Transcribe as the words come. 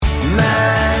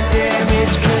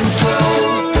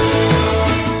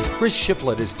Chris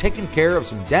Shiflett is taking care of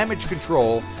some damage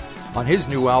control on his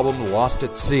new album, Lost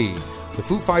at Sea. The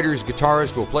Foo Fighters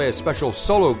guitarist will play a special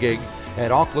solo gig at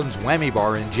Auckland's Whammy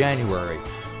bar in January.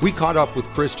 We caught up with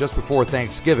Chris just before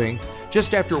Thanksgiving,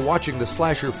 just after watching the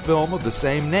slasher film of the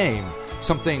same name,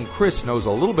 something Chris knows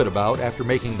a little bit about after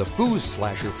making the Foo's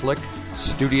slasher flick,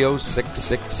 Studio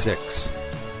 666.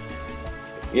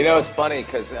 You know, it's funny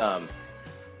because,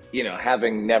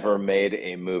 having never made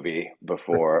a movie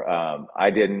before,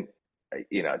 I didn't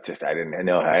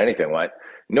know how anything went,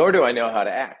 nor do I know how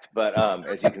to act. But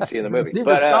as you can see in the movie,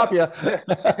 Stop you.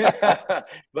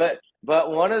 but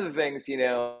one of the things,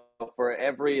 for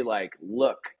every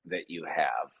look that you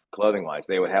have, clothing wise,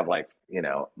 they would have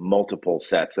multiple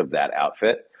sets of that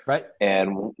outfit. Right.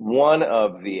 And one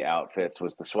of the outfits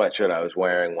was the sweatshirt I was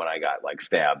wearing when I got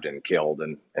stabbed and killed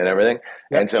and everything.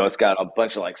 Yep. And so it's got a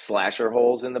bunch of slasher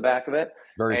holes in the back of it.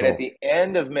 Very and cool. At the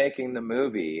end of making the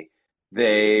movie,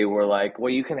 they were like, well,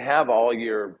 you can have all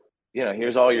your,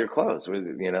 here's all your clothes,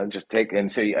 just take.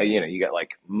 And so, you got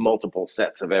multiple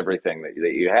sets of everything that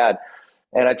you had.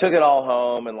 And I took it all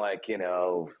home and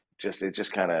it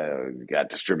just kind of got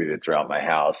distributed throughout my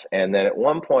house. And then at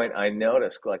one point I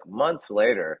noticed months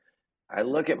later, I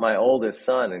look at my oldest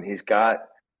son and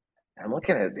I'm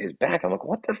looking at his back. I'm like,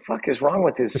 what the fuck is wrong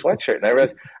with his sweatshirt? And I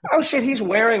realized, oh shit, he's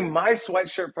wearing my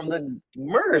sweatshirt from the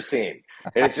murder scene.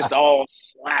 And it's just all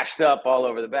slashed up all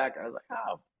over the back. I was like,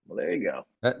 oh, well, there you go.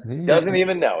 Doesn't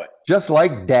even know it. Just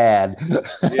like Dad.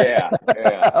 Yeah.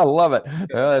 I love it.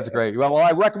 That's great. Well,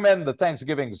 I recommend the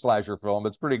Thanksgiving slasher film.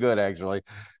 It's pretty good, actually.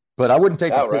 But I wouldn't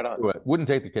take the kids to it. Wouldn't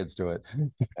take the kids to it.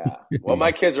 Yeah. Well,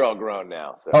 my kids are all grown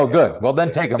now. So, oh, good. Well,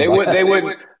 then take them. They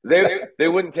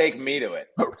wouldn't take me to it.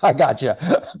 I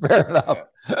gotcha. Fair enough.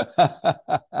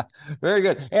 Yeah. Very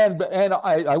good. And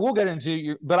I will get into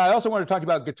you, but I also want to talk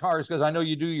about guitars because I know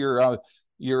you do your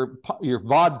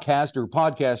vodcast or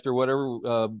podcast or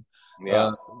whatever.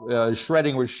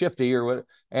 Shredding with Shifty or what,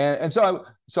 and so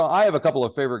I have a couple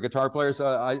of favorite guitar players.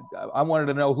 I wanted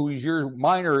to know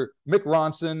mine are Mick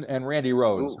Ronson and Randy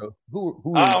Rhoads. So who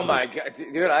oh my God,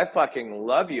 dude, I fucking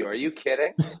love you. Are you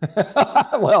kidding?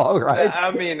 Well, all right. I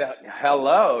mean,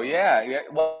 hello, yeah.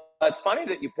 Well, it's funny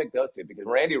that you picked those two because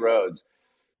Randy Rhoads,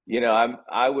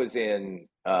 I was in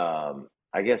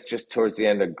I guess just towards the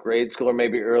end of grade school or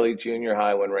maybe early junior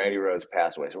high when Randy Rhoads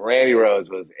passed away. So Randy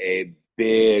Rhoads was a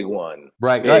big one.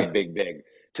 Right. Big.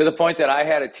 To the point that I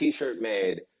had a t-shirt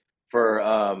made for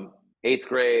 8th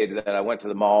grade that I went to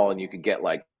the mall and you could get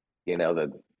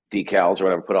the decals or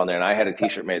whatever put on there. And I had a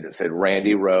t-shirt made that said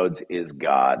Randy Rhoads is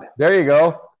God. There you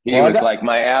go. He was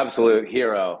my absolute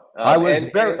hero. I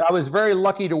was very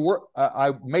lucky to work.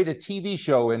 I made a TV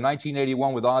show in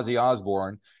 1981 with Ozzy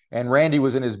Osbourne, and Randy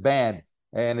was in his band.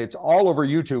 And it's all over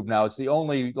YouTube now. It's the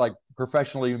only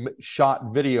professionally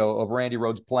shot video of Randy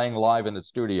Rhoads playing live in the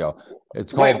studio.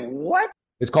 It's called Wait, what?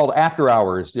 It's called After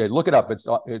Hours. Yeah, look it up. It's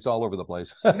all over the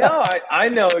place. No, I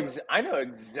know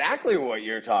exactly what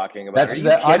you're talking about. Are you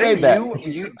I made that.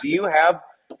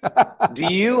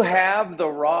 Do you have the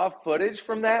raw footage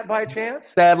from that by chance?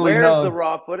 Sadly, Where's no. the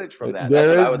raw footage from that? That's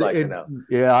what I would like to know.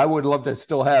 Yeah, I would love to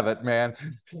still have it, man.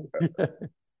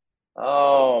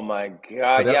 Oh my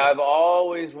God. Yeah, I've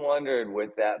always wondered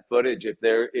with that footage if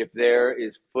there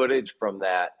is footage from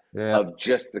that of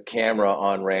just the camera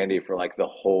on Randy for the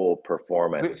whole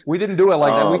performance. We didn't do it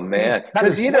like that. Oh man.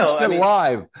 Because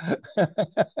live.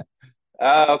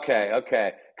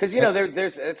 Okay. Because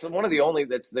it's one of the only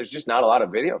there's just not a lot of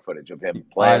video footage of him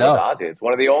playing with Ozzy. It's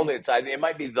one of the only. It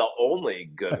might be the only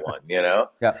good one. Yeah.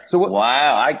 So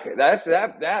wow,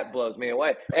 that blows me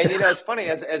away. And it's funny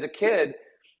as a kid.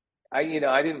 I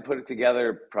didn't put it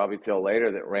together probably till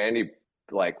later that Randy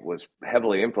was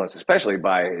heavily influenced, especially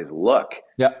by his look.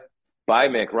 Yep. By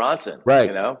Mick Ronson. Right.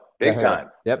 Big time.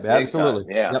 Yep. Big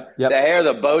Absolutely. Time. Yeah. Yep. The hair,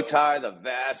 the bow tie, the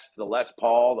vest, the Les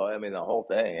Paul. The whole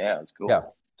thing. Yeah, it's cool. Yeah.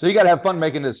 So you got to have fun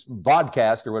making this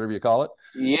vodcast or whatever you call it.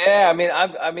 Yeah.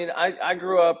 I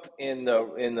grew up in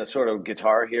the sort of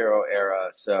Guitar Hero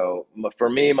era. So for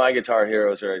me, my guitar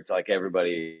heroes are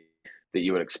everybody that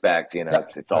you would expect,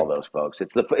 it's all those folks.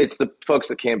 It's the folks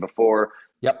that came before.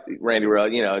 Yep. Randy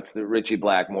Rhoads, it's the Richie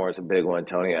Blackmore is a big one.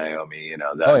 Tony Iommi,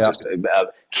 just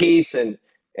Keith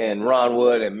and Ron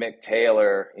Wood and Mick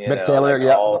Taylor,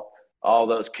 all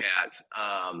those cats.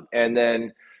 And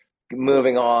then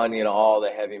moving on, all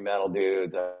the heavy metal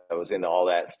dudes. I was into all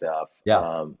that stuff.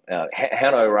 Yeah.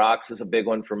 Hanoi Rocks is a big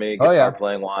one for me. Guitar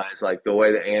playing wise, the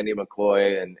way that Andy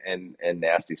McCoy and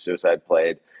Nasty Suicide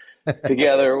played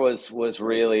together was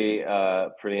really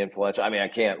pretty influential. I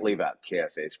can't leave out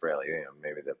Chaos Ace Frehley,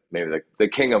 maybe the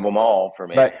king of them all for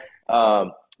me. Right.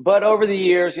 But over the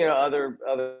years, other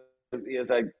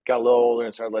as I got a little older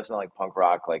and started listening to like punk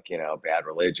rock, like Bad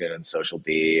Religion and Social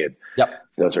D and Yep.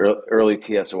 those early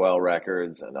TSOL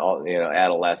records and all,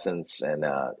 Adolescence and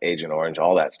Agent Orange,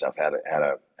 all that stuff had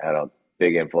a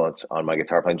big influence on my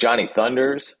guitar playing. Johnny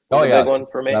Thunders was Oh a yeah. big one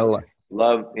for me. That'll-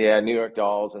 Love, yeah, New York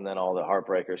Dolls, and then all the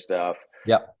Heartbreaker stuff.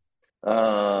 Yep.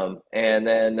 Um, and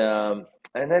then um,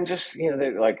 and then just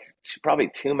there like probably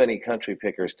too many country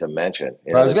pickers to mention. I was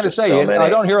There's going to just so say, I many.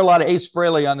 don't hear a lot of Ace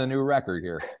Frehley on the new record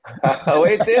here. Oh,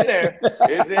 it's in there.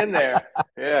 It's in there.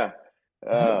 Yeah.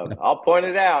 I'll point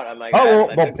it out. I'm like, Oh,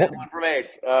 I took that one from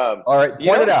Ace. all right, You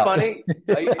know point it what's out. funny?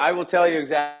 I will tell you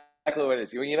exactly what it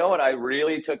is. You know what I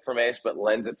really took from Ace, but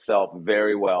lends itself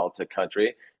very well to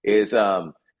country is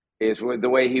with the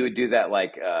way he would do that,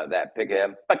 like that pick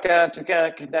him, and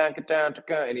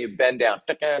you bend down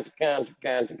thing.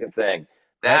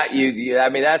 Right. That I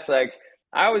mean, that's like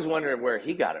I always wondered where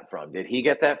he got it from. Did he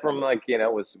get that from like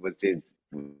was he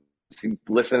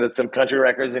listening to some country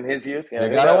records in his youth? You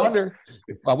gotta wonder.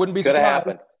 I wouldn't be Could have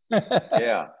surprised. happened.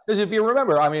 Yeah. Because if you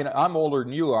remember, I mean, I'm older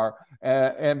than you are,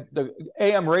 and the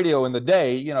AM radio in the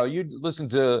day, you'd listen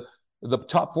to the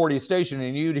top 40 station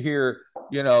and you'd hear,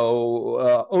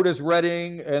 Otis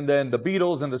Redding and then the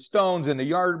Beatles and the Stones and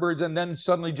the Yardbirds, and then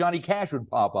suddenly Johnny Cash would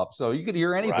pop up. So you could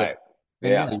hear anything. Right.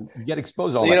 And, Yeah. you get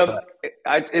exposed to all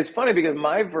that. It's funny because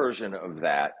my version of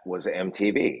that was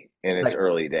MTV in its Right.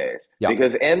 early days. Yeah.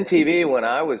 Because MTV, when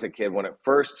I was a kid, when it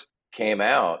first came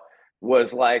out,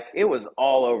 was like it was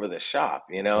all over the shop,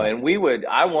 and I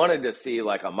wanted to see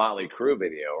like a Motley Crue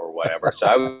video or whatever. So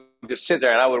I would just sit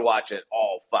there and I would watch it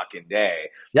all fucking day.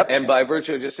 Yep. And by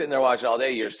virtue of just sitting there watching all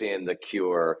day, you're seeing The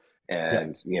Cure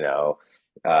and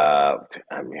I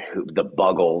mean, the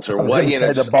Buggles or what,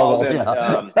 the Buggles,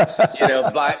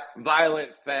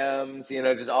 Violent Femmes,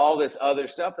 just all this other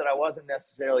stuff that I wasn't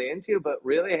necessarily into, but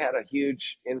really had a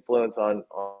huge influence on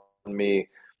me,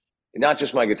 not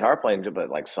just my guitar playing, but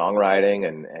like songwriting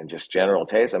and just general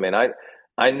taste. I mean, I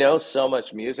know so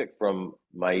much music from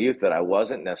my youth that I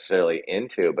wasn't necessarily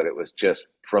into, but it was just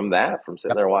from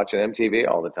sitting there watching MTV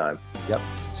all the time. Yep.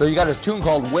 So you got a tune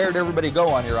called "Where'd Everybody Go"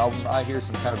 on your album. I hear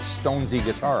some kind of Stonesy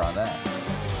guitar on that.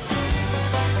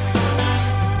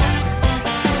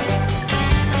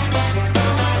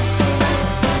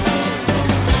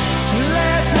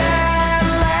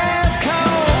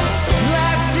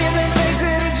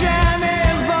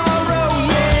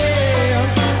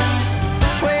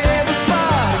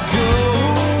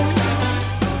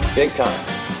 Big time.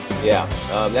 Yeah.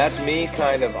 That's me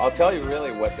kind of, I'll tell you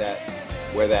really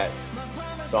where that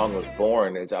song was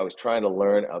born is I was trying to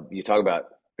learn, you talk about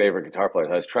favorite guitar players,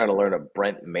 I was trying to learn a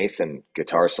Brent Mason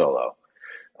guitar solo.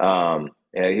 And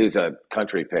he was a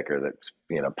country picker that,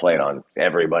 played on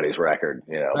everybody's record,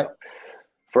 Right.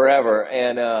 forever.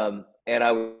 And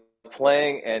I was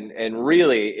playing and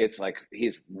really it's like,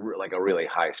 he's like a really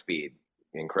high speed,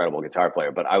 incredible guitar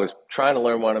player, but I was trying to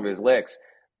learn one of his licks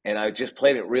and I just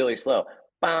played it really slow.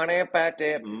 And I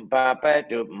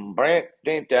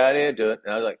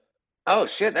was like, oh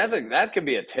shit, that could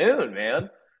be a tune,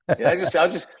 man. I'll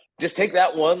just take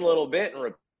that one little bit and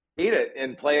repeat it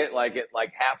and play it like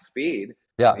half speed.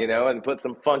 Yeah. And put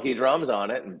some funky drums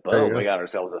on it, and boom, we got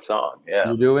ourselves a song.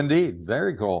 Yeah. You do indeed.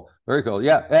 Very cool. Very cool.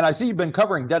 Yeah. And I see you've been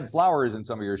covering Dead Flowers in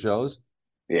some of your shows.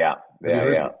 Yeah.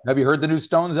 Have you heard the new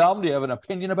Stones album? Do you have an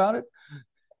opinion about it?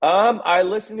 I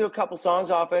listened to a couple songs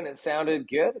off it. It sounded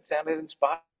good. It sounded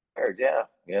inspired. Yeah.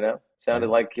 Sounded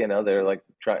like, they're like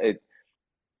trying it.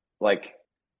 Like,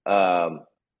 I'm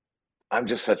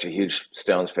just such a huge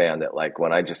Stones fan that like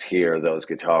when I just hear those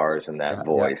guitars and that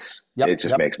voice, it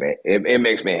just makes me it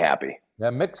makes me happy. Yeah,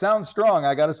 Mick sounds strong,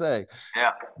 I gotta say.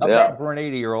 Yeah, not bad for an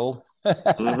 80-year-old.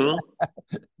 Mm-hmm.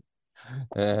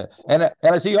 And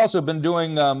I see you also been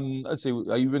doing. Let's see,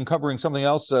 you've been covering something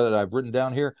else that I've written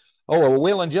down here. Oh, a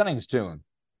Waylon Jennings tune.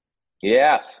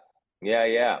 Yes.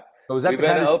 Yeah. So is that the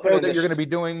kind of show that you're going to be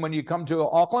doing when you come to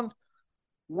Auckland?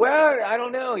 Well, I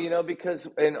don't know, because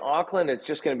in Auckland, it's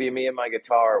just going to be me and my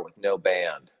guitar with no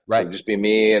band. Right. It'll just be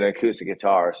me and an acoustic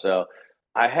guitar. So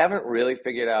I haven't really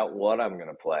figured out what I'm going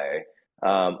to play.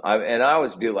 I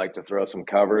always do like to throw some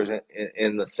covers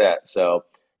in the set. So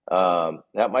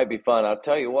that might be fun. I'll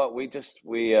tell you what,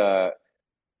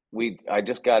 I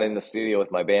just got in the studio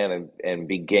with my band and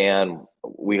we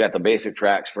got the basic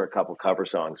tracks for a couple cover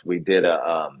songs. We did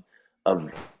a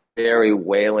very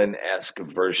Waylon-esque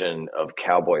version of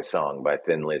Cowboy Song by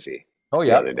Thin Lizzy. Oh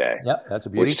yeah, the other day. Yeah, that's a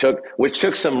beauty. Which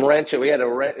took some wrench. We had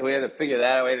to figure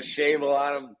that out. We had to shave a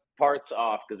lot of parts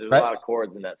off because there's a lot of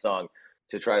chords in that song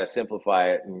to try to simplify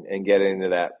it and get into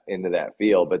that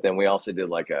feel. But then we also did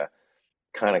like a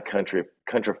kind of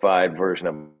countrified version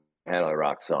of Hanoi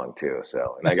Rock song too.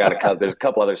 So, and I got there's a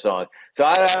couple other songs. So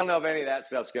I don't know if any of that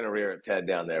stuff's going to rear its head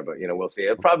down there, but we'll see.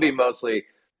 It'll probably be mostly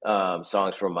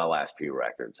songs from my last few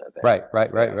records, I think. Right,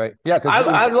 right, right, right. Yeah, because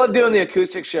I love doing the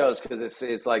acoustic shows because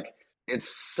it's like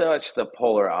it's such the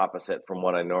polar opposite from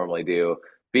what I normally do,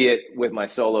 be it with my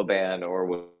solo band or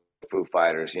with Foo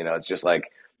Fighters. It's just like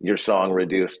your song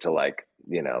reduced to like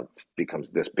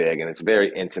becomes this big, and it's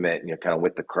very intimate, and you're kind of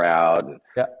with the crowd. And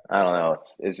yeah, I don't know,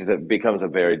 it's just it becomes a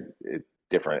very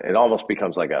different. It almost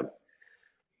becomes like a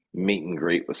meet and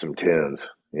greet with some tunes.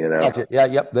 gotcha. Yeah,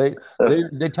 yep. They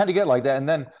tend to get like that, and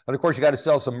then but of course you got to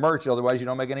sell some merch, otherwise you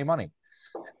don't make any money.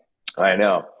 I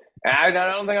know. I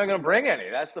don't think I'm going to bring any.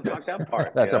 That's the fucked up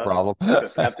part. That's a problem.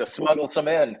 Just have to smuggle some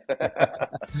in.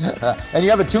 And you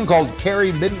have a tune called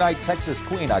 "Carrie Midnight Texas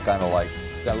Queen." I kind of like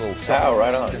that little oh,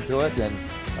 right on into it, and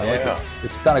I like it.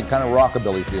 It's kind of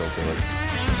rockabilly feel to it.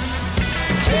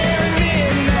 Carrie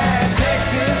Midnight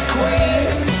Texas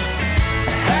Queen,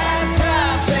 high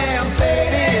tops and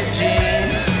faded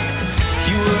jeans.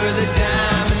 You were the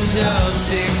diamond of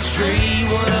 6th Street,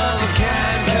 one of a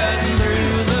kind, cutting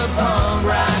through the punk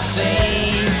rock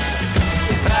scene.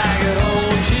 If I could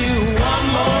hold you one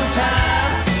more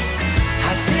time,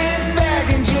 I sit back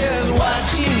and just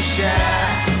watch you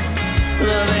shine.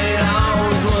 Love ain't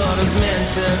always what it's meant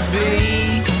to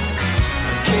be.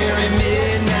 Carrie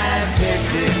Midnight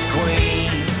Texas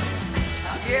Queen.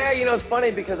 Yeah, it's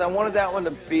funny because I wanted that one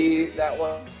to be that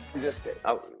one. Just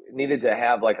I needed to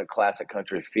have like a classic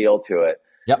country feel to it.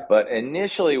 Yep. But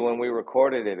initially, when we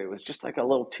recorded it, it was just like a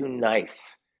little too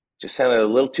nice. Just sounded a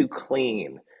little too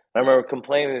clean. I remember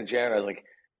complaining to Jared. I was like,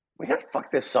 "We gotta fuck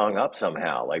this song up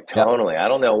somehow, like tonally. I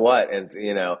don't know what." And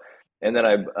and then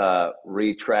I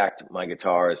retracked my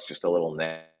guitars just a little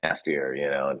nastier,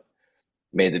 and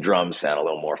made the drums sound a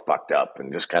little more fucked up,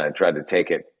 and just kind of tried to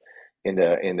take it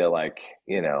into like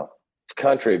it's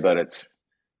country, but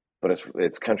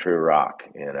it's country rock.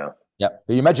 Yeah.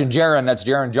 You mentioned Jaron. That's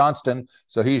Jaron Johnston.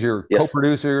 So he's your Yes.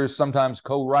 co-producer, sometimes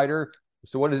co-writer.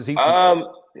 So what is he?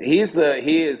 He is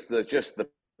just the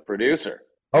producer.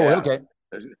 Oh, Yeah. okay.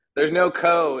 There's no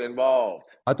co involved.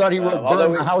 I thought he wrote although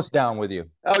 "Burn the House Down" with you.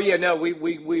 Oh yeah, no,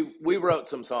 we wrote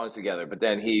some songs together, but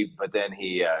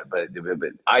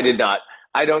I did not.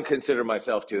 I don't consider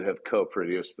myself to have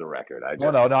co-produced the record. I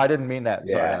just, No, I didn't mean that.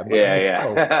 yeah, Sorry.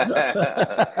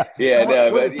 yeah. Yeah,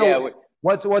 no, but yeah.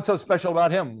 What's so special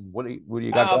about him? What do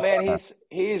you got? Oh man,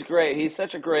 he's great. He's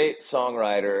such a great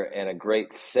songwriter and a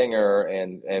great singer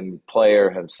and player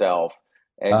himself,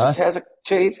 and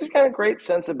he's just got a great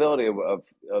sensibility of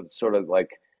sort of like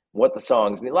what the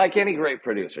songs need. Like any great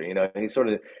producer,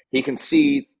 he can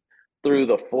see through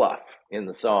the fluff in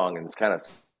the song and just kind of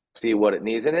see what it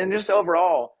needs, and then just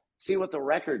overall see what the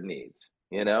record needs.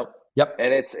 Yep.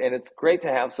 And it's great to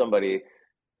have somebody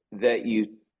that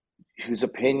whose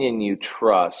opinion you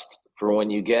trust for when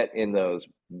you get in those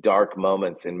dark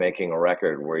moments in making a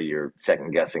record where you're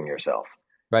second guessing yourself,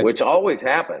 right. Which always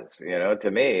happens,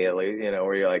 to me at least,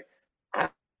 where you're like, I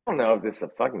don't know if this is a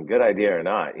fucking good idea or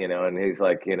not, and he's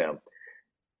like,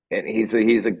 and he's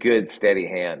a good steady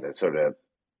hand to sort of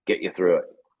get you through it.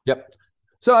 Yep.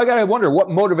 So I gotta wonder what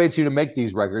motivates you to make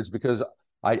these records, because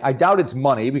I doubt it's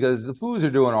money, because the Foos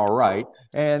are doing all right,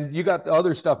 and you got the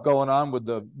other stuff going on with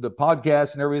the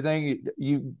podcast and everything.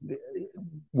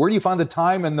 Where do you find the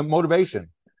time and the motivation?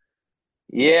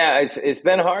 Yeah, it's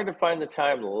been hard to find the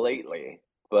time lately,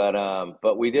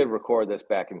 but we did record this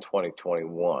back in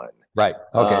 2021. Right.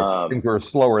 Okay. So things were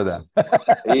slower then.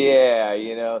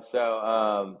 Yeah,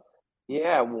 so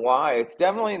yeah, why? It's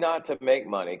definitely not to make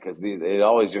money, because it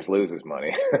always just loses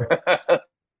money.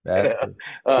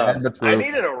 I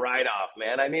needed a write-off,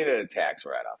 man. I needed a tax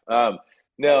write-off.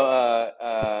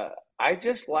 I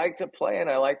just like to play, and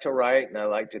I like to write, and I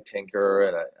like to tinker,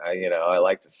 and I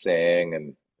like to sing,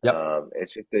 and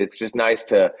it's just nice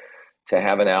to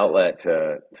have an outlet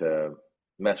to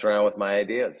mess around with my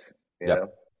ideas. All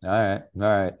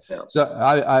right. Yeah. So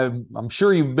I'm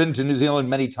sure you've been to New Zealand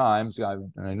many times,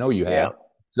 and I know you have. Yeah.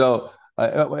 So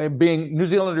being New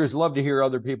Zealanders love to hear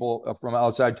other people from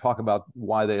outside talk about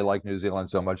why they like New Zealand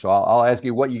so much. So I'll ask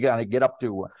you what you got to get up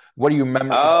to. What do you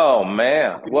remember? Oh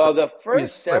man. Well, the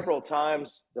first several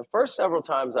times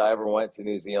I ever went to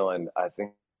New Zealand, I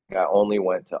think I only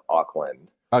went to Auckland.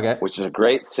 Okay. Which is a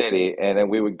great city, and then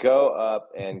we would go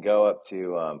up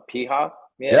to Piha.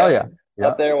 Yeah.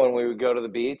 Up there when we would go to the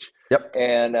beach. Yep.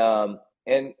 And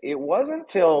it wasn't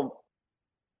until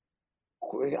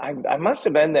I must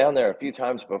have been down there a few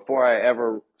times before I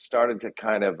ever started to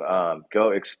kind of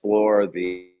go explore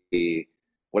the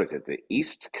what is it, the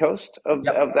east coast of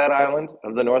that island,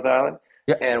 of the North Island.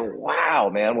 Yeah. And wow,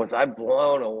 man, was I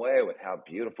blown away with how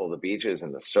beautiful the beach is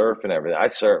and the surf and everything. I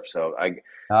surf, so I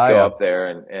Oh go yeah. up there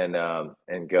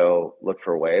and go look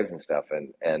for waves and stuff,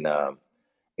 and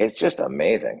it's just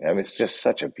amazing. I mean, it's just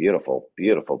such a beautiful,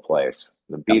 beautiful place.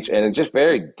 The Yeah. beach, and it's just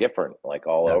very different, like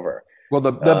all Yeah. over. Well,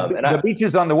 And the I,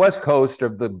 beaches on the west coast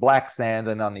of the black sand,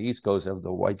 and on the east coast of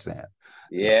the white sand.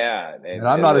 So, yeah, and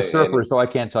I'm not a surfer, so I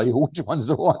can't tell you which one's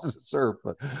the ones to surf.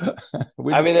 But I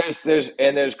we, mean,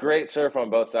 there's great surf on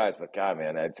both sides, but God,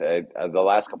 man, the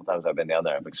last couple times I've been down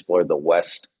there, I've explored the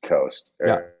West Coast,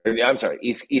 yeah, or I'm sorry,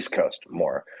 East Coast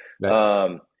more. right.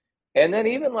 Um, and then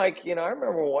even like, I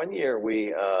remember one year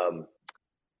we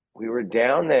were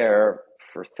down there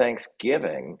for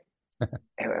Thanksgiving,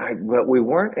 but we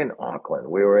weren't in Auckland.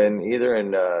 We were either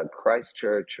in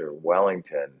Christchurch or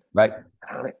Wellington. Right.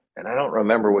 And I don't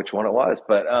remember which one it was,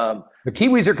 but The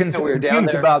Kiwis are we were down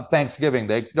confused there. about Thanksgiving.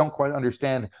 They don't quite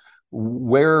understand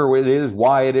where it is,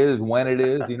 why it is, when it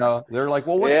is. They're like,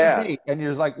 "Well, what's the Yeah. date?" And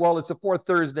you're just like, "Well, it's the fourth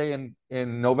Thursday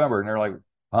in November." And they're like,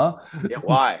 "Huh?" Yeah,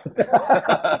 why?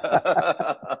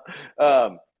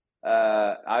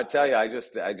 I tell you, I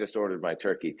just ordered my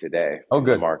turkey today Oh, from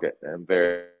the good. market. I'm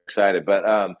very excited. But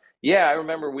yeah, I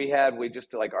remember we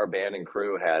just like our band and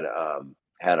crew had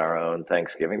our own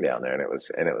Thanksgiving down there, and it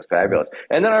was fabulous.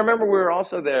 And then I remember we were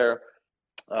also there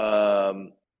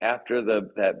after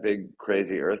that big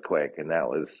crazy earthquake, and that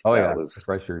was Oh that yeah, was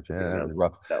Christchurch. Yeah, you that know was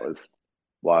rough. that was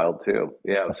wild too.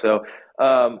 Yeah. So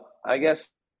I guess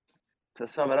to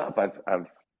sum it up, I've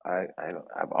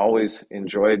always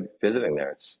enjoyed visiting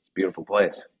there. It's a beautiful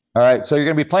place. All right, so you're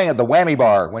going to be playing at the Whammy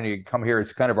Bar when you come here.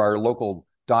 It's kind of our local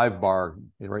dive bar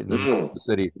right in the middle of Mm, the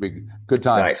city. It'll be a good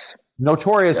time. nice,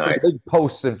 Notorious for nice. big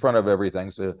posts in front of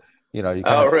everything, so you kind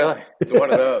Oh, really? It's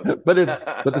one of those. of. But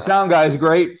the sound guy is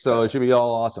great, so it should be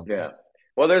all awesome. Yeah.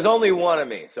 Well, there's only one of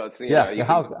me, so it's Yeah. you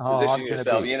How can hard position can it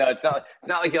yourself. be? It's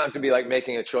not like you have to be like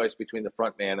making a choice between the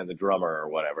front man and the drummer or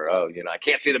whatever. Oh, I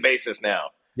can't see the bassist now.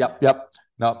 Yep. Yep.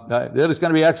 No, it is going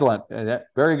to be excellent.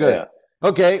 Very good. Yeah.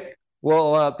 Okay.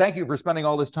 Well, thank you for spending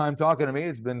all this time talking to me.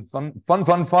 It's been fun, fun,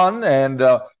 fun, fun, and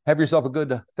have yourself a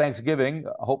good Thanksgiving.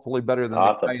 Hopefully, better than the guy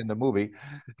Awesome. in the movie.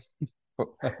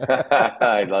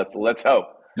 Let's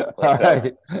hope. All Let's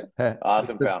hope. right.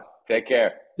 Awesome, pal. Take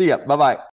care. See ya. Bye bye.